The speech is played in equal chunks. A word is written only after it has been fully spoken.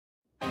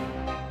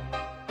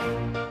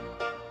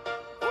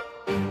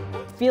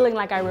feeling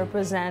like I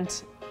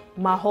represent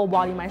my whole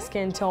body, my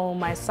skin tone,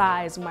 my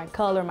size, my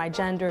color, my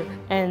gender,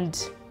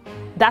 and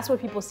that's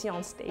what people see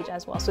on stage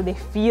as well. So they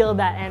feel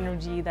that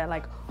energy that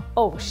like,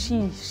 oh,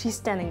 she's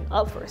standing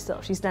up for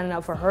herself, she's standing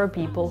up for her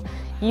people,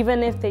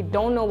 even if they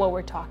don't know what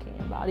we're talking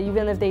about,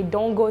 even if they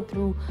don't go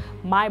through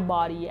my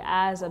body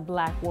as a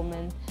Black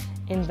woman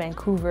in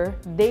Vancouver,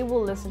 they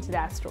will listen to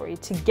that story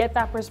to get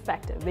that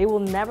perspective. They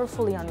will never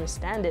fully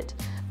understand it,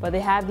 but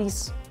they have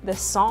this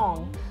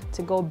song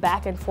to go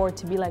back and forth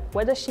to be like,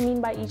 what does she mean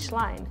by each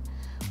line?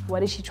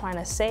 What is she trying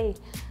to say?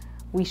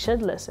 We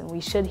should listen, we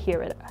should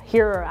hear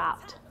her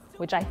out,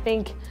 which I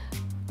think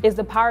is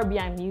the power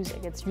behind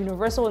music. It's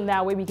universal in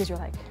that way because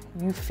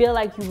you feel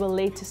like you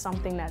relate to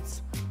something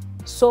that's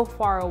so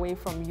far away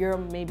from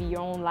maybe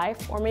your own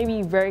life, or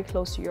maybe very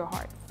close to your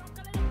heart.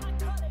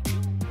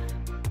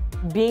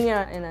 Being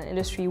in an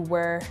industry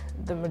where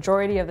the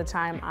majority of the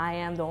time I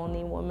am the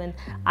only woman,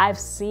 I've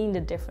seen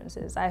the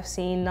differences. I've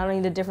seen not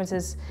only the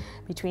differences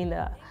between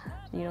the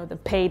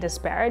pay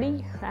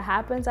disparity that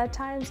happens at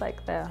times,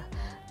 like the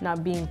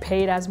not being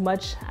paid as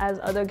much as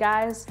other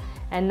guys,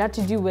 and not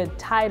to do with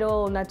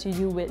title, not to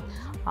do with,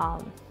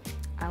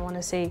 I want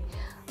to say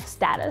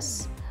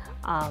status,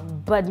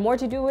 but more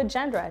to do with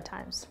gender at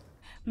times.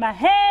 My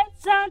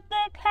head's on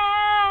the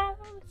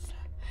clouds,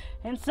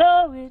 and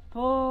so it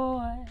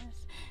pours.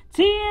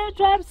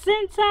 Teardrops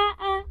in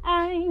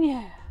time,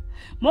 yeah,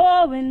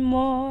 more and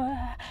more.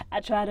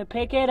 I try to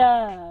pick it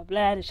up,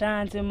 let it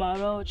shine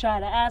tomorrow. Try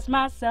to ask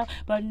myself,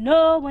 but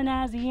no one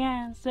has the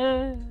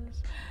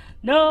answers.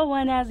 No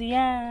one has the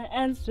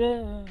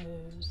answers.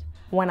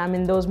 When I'm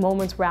in those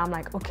moments where I'm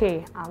like,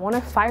 okay, I want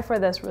to fight for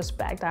this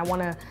respect. I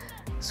want to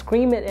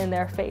scream it in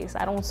their face.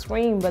 I don't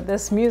scream, but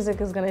this music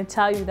is going to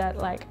tell you that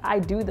like I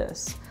do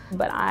this.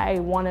 But I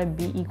want to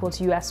be equal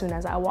to you as soon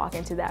as I walk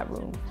into that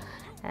room.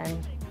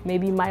 And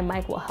maybe my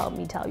mic will help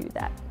me tell you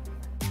that.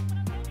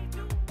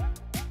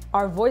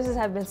 Our voices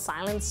have been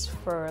silenced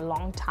for a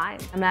long time.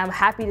 I mean, I'm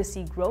happy to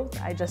see growth.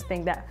 I just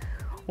think that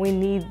we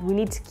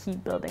need to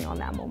keep building on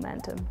that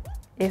momentum.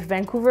 If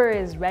Vancouver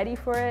is ready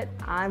for it,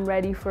 I'm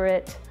ready for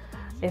it.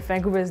 If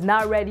Vancouver is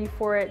not ready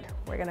for it,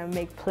 we're gonna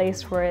make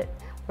place for it.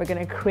 We're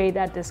gonna create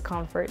that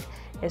discomfort.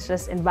 It's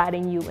just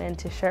inviting you in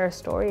to share a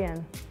story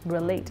and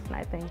relate. And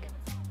I think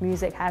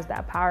music has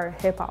that power,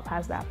 hip hop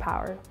has that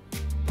power.